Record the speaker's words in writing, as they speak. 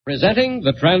Presenting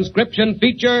the transcription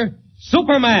feature,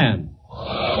 Superman.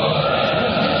 Up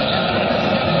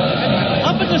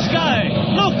in the sky.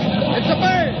 Look! It's a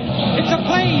bird. It's a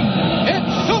plane.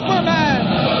 It's Superman.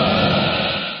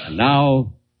 And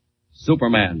now,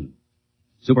 Superman.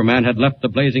 Superman had left the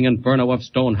blazing inferno of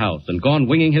Stonehouse and gone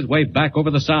winging his way back over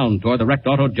the Sound toward the wrecked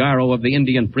autogyro of the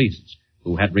Indian priests,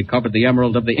 who had recovered the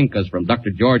emerald of the Incas from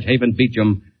Dr. George Haven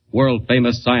Beecham,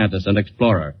 world-famous scientist and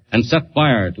explorer, and set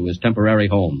fire to his temporary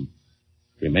home.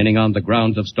 Remaining on the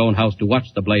grounds of Stonehouse to watch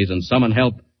the blaze and summon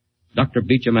help, Dr.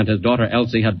 Beecham and his daughter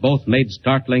Elsie had both made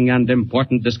startling and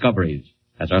important discoveries.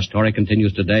 As our story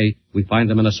continues today, we find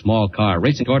them in a small car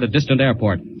racing toward a distant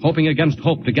airport, hoping against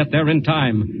hope to get there in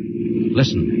time.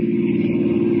 Listen.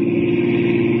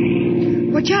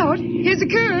 Watch out. Here's a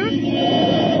curve.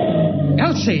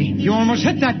 Elsie, you almost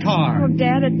hit that car. Oh,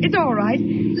 Dad, it's all right.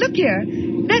 Look here.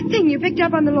 That thing you picked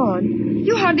up on the lawn.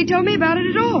 You hardly told me about it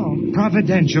at all.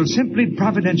 Providential, simply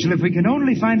providential. If we can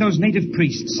only find those native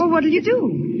priests. Well, what'll you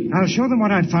do? I'll show them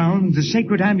what I found, the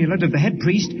sacred amulet of the head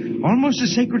priest. Almost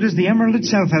as sacred as the emerald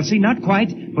itself, Elsie. Not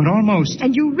quite, but almost.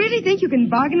 And you really think you can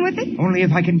bargain with it? Only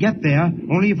if I can get there.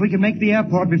 Only if we can make the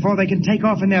airport before they can take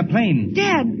off in their plane.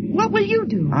 Dad, what will you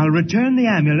do? I'll return the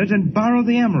amulet and borrow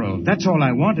the emerald. That's all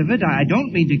I want of it. I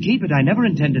don't mean to keep it. I never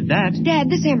intended that. Dad,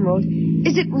 this emerald,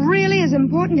 is it really as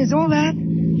important as all that?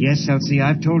 Yes, Elsie,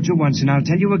 I've told you once, and I'll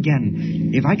tell you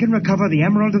again. If I can recover the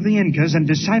emerald of the Incas and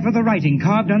decipher the writing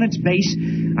carved on its base,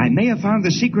 I may have found the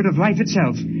secret of life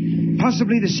itself.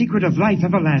 Possibly the secret of life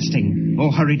everlasting. Oh,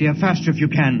 hurry, dear, faster if you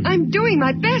can. I'm doing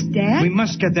my best, Dad. We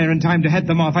must get there in time to head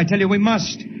them off. I tell you, we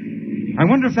must. I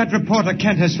wonder if that reporter,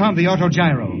 Kent, has found the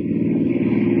autogyro.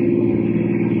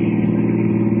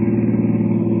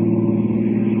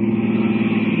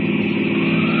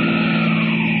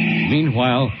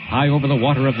 Meanwhile, high over the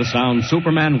water of the Sound,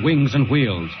 Superman wings and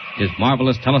wheels, his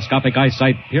marvelous telescopic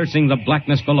eyesight piercing the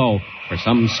blackness below for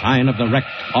some sign of the wrecked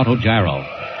autogyro.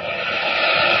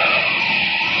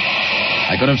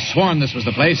 I could have sworn this was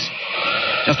the place.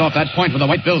 Just off that point with the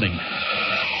white building.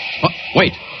 Oh,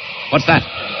 wait. What's that?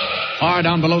 Far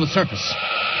down below the surface.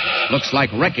 Looks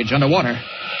like wreckage underwater.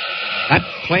 That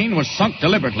plane was sunk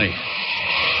deliberately.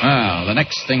 Well, the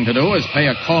next thing to do is pay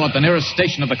a call at the nearest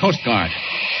station of the Coast Guard.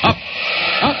 Up!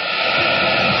 Up!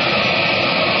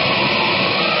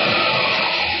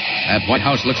 That White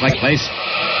House looks like a place.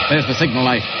 There's the signal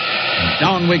light. And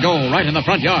down we go, right in the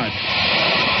front yard.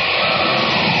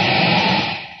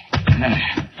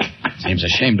 Seems a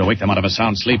shame to wake them out of a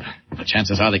sound sleep. The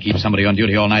chances are they keep somebody on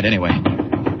duty all night anyway.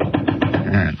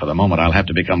 And for the moment, I'll have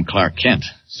to become Clark Kent.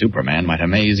 Superman might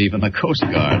amaze even the Coast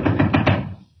Guard.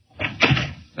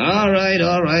 All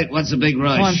right. What's the big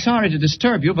rush? Oh, I'm sorry to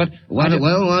disturb you, but...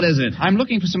 What is it? I'm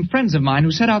looking for some friends of mine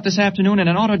who set out this afternoon in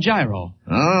an autogyro.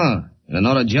 Oh, an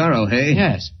autogyro, hey?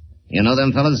 Yes. You know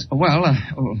them fellas? Well,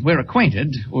 we're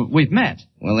acquainted. We've met.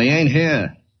 Well, they ain't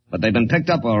here, but they've been picked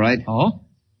up all right. Oh?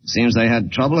 Seems they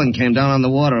had trouble and came down on the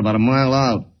water about a mile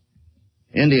out.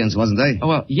 Indians, wasn't they? Oh,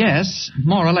 well, yes,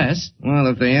 more or less. Well,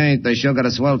 if they ain't, they sure got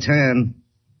a swell tan.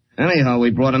 Anyhow, we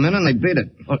brought them in and they beat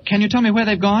it. Well, can you tell me where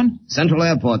they've gone? Central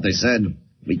Airport, they said.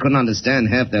 We couldn't understand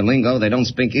half their lingo. They don't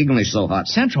speak English so hot.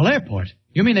 Central Airport?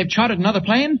 You mean they've chartered another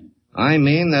plane? I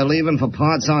mean, they're leaving for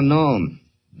parts unknown.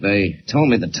 They told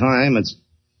me the time. It's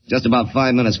just about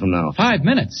 5 minutes from now. 5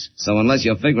 minutes? So unless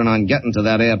you're figuring on getting to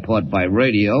that airport by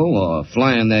radio or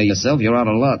flying there yourself, you're out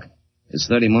of luck. It's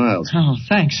 30 miles. Oh,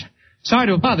 thanks. Sorry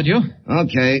to have bothered you.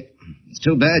 Okay. It's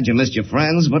too bad you missed your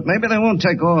friends, but maybe they won't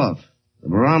take off. The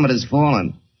barometer's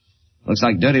falling. Looks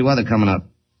like dirty weather coming up.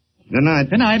 Good night.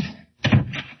 Good night.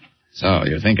 So,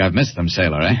 you think I've missed them,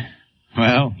 sailor, eh?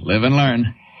 Well, live and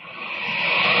learn.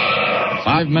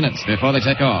 5 minutes before they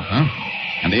take off, huh?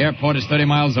 And the airport is 30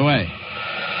 miles away.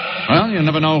 Well, you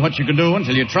never know what you can do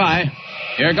until you try.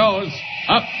 Here goes.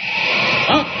 Up!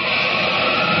 Up!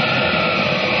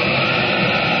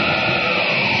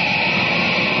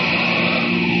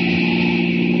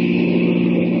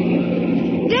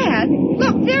 Dad,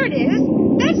 look, there it is.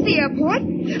 That's the airport.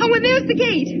 Oh, and there's the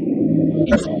gate.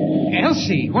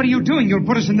 Elsie, what are you doing? You'll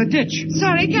put us in the ditch.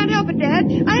 Sorry, can't help it, Dad.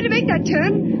 I had to make that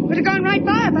turn. Would have gone right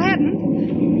by if I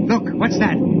hadn't. Look, what's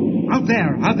that? Out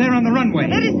there on the runway.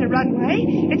 That isn't a runway.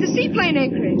 It's a seaplane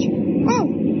anchorage.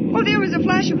 Oh, there was a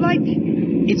flash of light.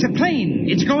 It's a plane.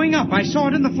 It's going up. I saw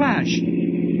it in the flash.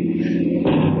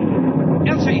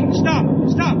 Elsie, stop.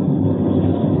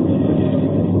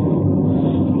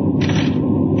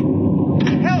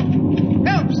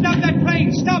 Help, stop that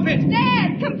plane. Stop it.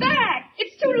 Dad, come back.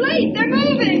 It's too late. They're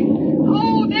moving.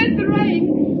 Oh, there's the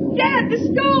rain. Dad, the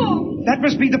storm. That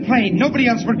must be the plane. Nobody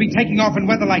else would be taking off in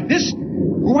weather like this.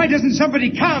 Why doesn't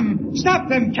somebody come? Stop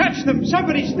them! Catch them!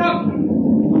 Somebody stop them!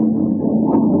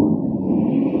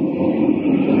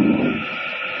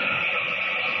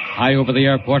 High over the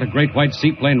airport, a great white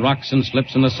seaplane rocks and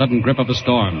slips in the sudden grip of a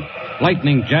storm.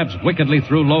 Lightning jabs wickedly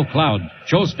through low cloud,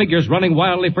 shows figures running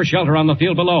wildly for shelter on the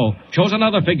field below, shows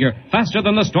another figure, faster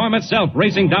than the storm itself,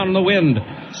 racing down in the wind.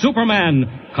 Superman,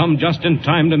 come just in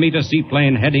time to meet a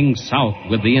seaplane heading south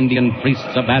with the Indian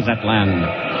priests of Azatlan.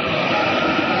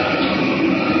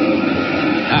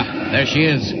 Ah, there she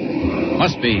is.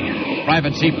 Must be.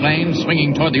 Private seaplane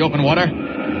swinging toward the open water.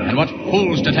 And what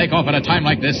fools to take off at a time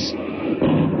like this.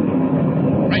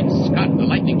 Great Scott, the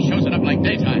lightning shows it up like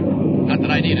daytime. Not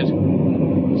that I need it.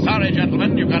 Sorry,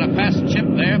 gentlemen, you've got a fast ship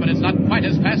there, but it's not quite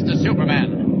as fast as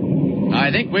Superman.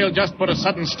 I think we'll just put a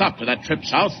sudden stop to that trip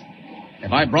south.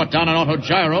 If I brought down an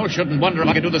autogyro, shouldn't wonder if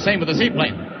I could do the same with the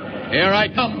seaplane. Here I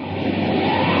come.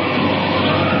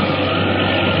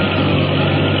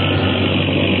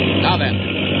 Now then,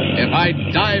 if I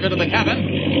dive into the cabin...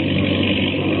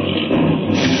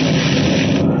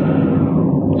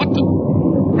 What the...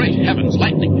 Great heavens,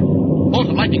 lightning. Bolt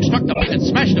of lightning struck the plane and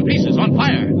smashed to pieces, on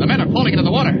fire. The men are falling into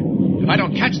the water. If I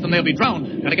don't catch them, they'll be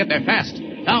drowned. Gotta get there fast.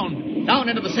 Down, down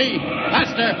into the sea.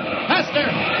 Faster, faster.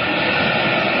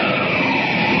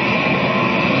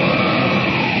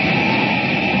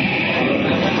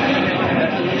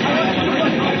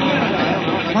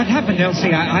 What happened,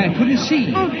 Elsie? I couldn't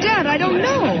see. Oh, Dad, I don't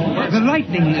know. The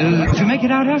lightning. Did you make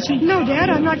it out, Elsie? No, Dad,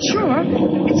 I'm not sure.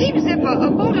 It seemed as if a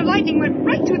bolt of lightning went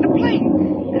right through the plane.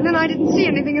 And then I didn't see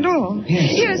anything at all.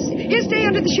 Yes. Here, stay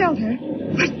under the shelter.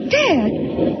 But, Dad,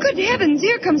 good heavens,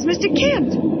 here comes Mr.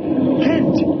 Kent.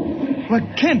 Kent? What,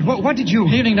 Kent, what did you...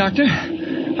 Evening, Doctor.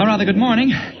 Or rather, good morning.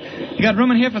 You got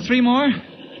room in here for 3 more?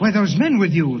 Were those men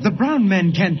with you? The brown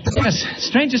men, Kent? Yes,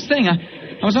 strangest thing.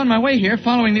 I was on my way here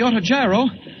following the autogyro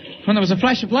when there was a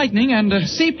flash of lightning and a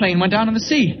seaplane went down in the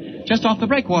sea, just off the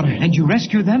breakwater. And you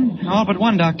rescued them? All but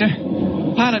one, Doctor.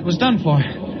 Pilot was done for.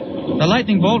 The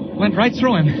lightning bolt went right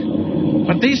through him.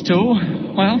 But these two,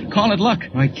 well, call it luck.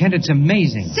 Why, Kent, it's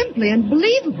amazing. Simply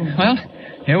unbelievable. Well,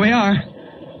 here we are.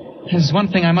 There's one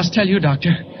thing I must tell you, Doctor.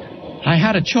 I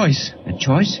had a choice. A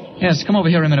choice? Yes, come over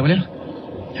here a minute, will you?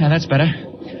 Yeah, that's better.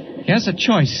 Yes, a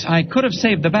choice. I could have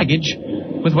saved the baggage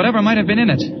with whatever might have been in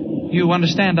it. You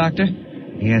understand, Doctor?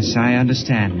 Yes, I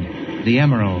understand. The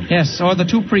emerald. Yes, or the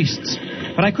 2 priests.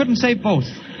 But I couldn't save both.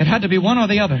 It had to be one or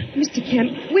the other. Mr.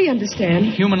 Kent, we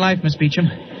understand. Human life, Miss Beecham.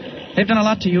 They've done a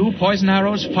lot to you. Poison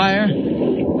arrows, fire.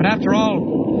 But after all,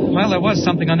 well, there was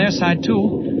something on their side,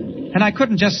 too. And I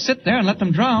couldn't just sit there and let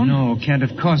them drown. No, Kent,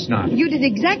 of course not. You did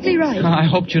exactly right. Oh, I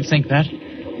hoped you'd think that.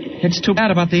 It's too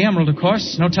bad about the emerald, of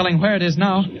course. No telling where it is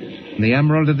now. The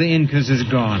emerald of the Incas is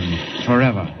gone.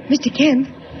 Forever. Mr. Kent,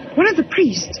 one of the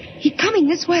priests, he's coming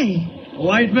this way.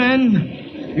 White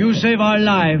man, you save our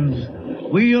lives.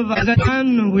 We of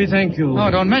Azatlan, we thank you.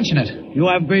 Oh, don't mention it. You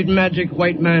have great magic,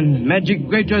 white man. Magic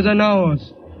greater than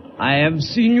ours. I have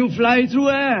seen you fly through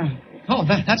air. Oh,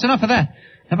 that's enough of that.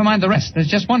 Never mind the rest. There's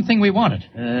just one thing we wanted.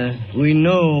 We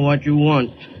know what you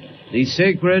want. The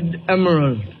sacred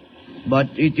emerald.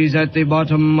 But it is at the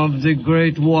bottom of the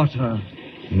great water.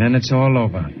 And then it's all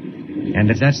over. And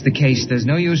if that's the case, there's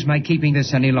no use my keeping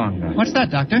this any longer. What's that,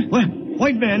 Doctor? Well,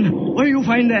 white man, where do you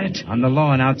find that? On the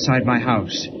lawn outside my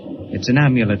house. It's an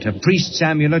amulet, a priest's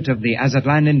amulet of the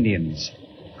Azatlan Indians.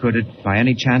 Could it, by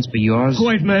any chance, be yours?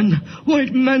 White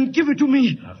man, give it to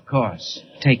me. Of course.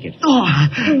 Take it. Oh,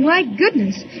 my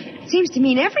goodness. It seems to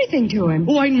mean everything to him.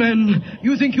 White man,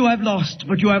 you think you have lost,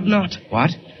 but you have not.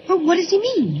 What? Well, what does he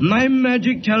mean? My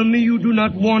magic tell me you do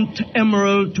not want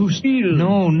emerald to steal.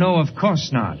 No, of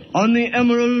course not. On the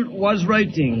emerald was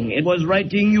writing. It was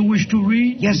writing you wish to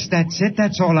read? Yes, that's it.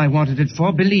 That's all I wanted it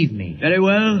for, believe me. Very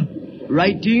well.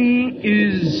 Writing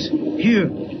is here.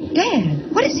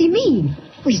 Dad, what does he mean?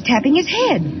 Oh, he's tapping his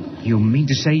head. You mean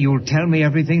to say you'll tell me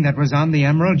everything that was on the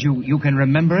emerald? You can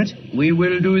remember it? We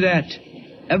will do that.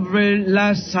 Every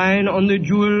last sign on the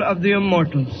jewel of the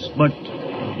immortals. But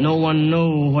no one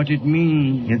know what it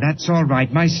means. Yeah, that's all right.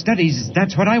 My studies,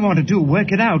 that's what I want to do.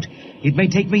 Work it out. It may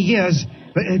take me years.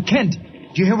 But, Kent,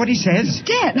 do you hear what he says?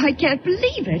 Dad, I can't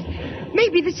believe it.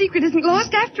 Maybe the secret isn't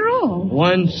lost after all.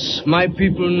 Once my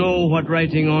people know what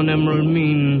writing on emerald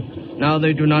mean, now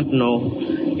they do not know.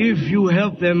 If you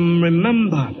help them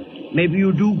remember, maybe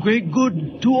you do great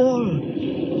good to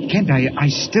all. Kent, I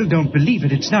still don't believe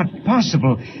it. It's not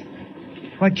possible.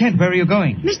 Why, Kent, where are you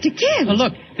going? Mr. Kent! Well,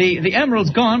 look, the emerald's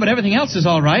gone, but everything else is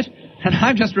all right. And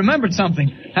I've just remembered something.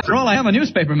 After all, I am a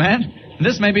newspaper man. And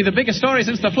this may be the biggest story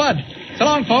since the flood. So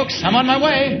long, folks. I'm on my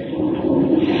way.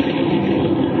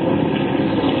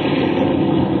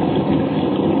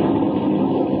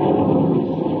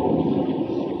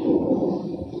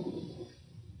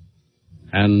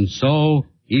 And so,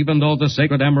 even though the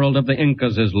sacred emerald of the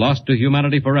Incas is lost to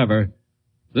humanity forever,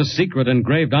 the secret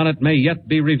engraved on it may yet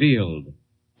be revealed.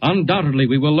 Undoubtedly,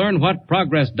 we will learn what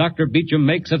progress Dr. Beecham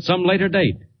makes at some later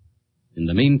date. In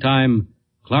the meantime,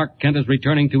 Clark Kent is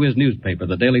returning to his newspaper,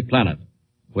 the Daily Planet,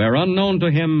 where, unknown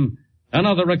to him,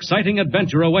 another exciting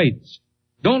adventure awaits.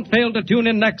 Don't fail to tune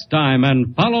in next time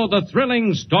and follow the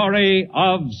thrilling story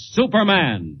of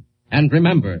Superman. And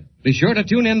remember, be sure to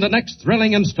tune in the next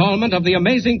thrilling installment of the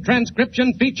amazing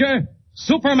transcription feature,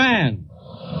 Superman.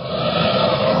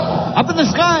 Up in the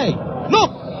sky!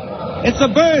 Look! It's a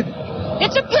bird!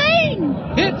 It's a plane!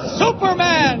 It's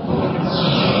Superman!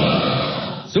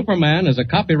 Superman is a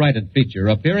copyrighted feature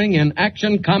appearing in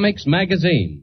Action Comics magazine.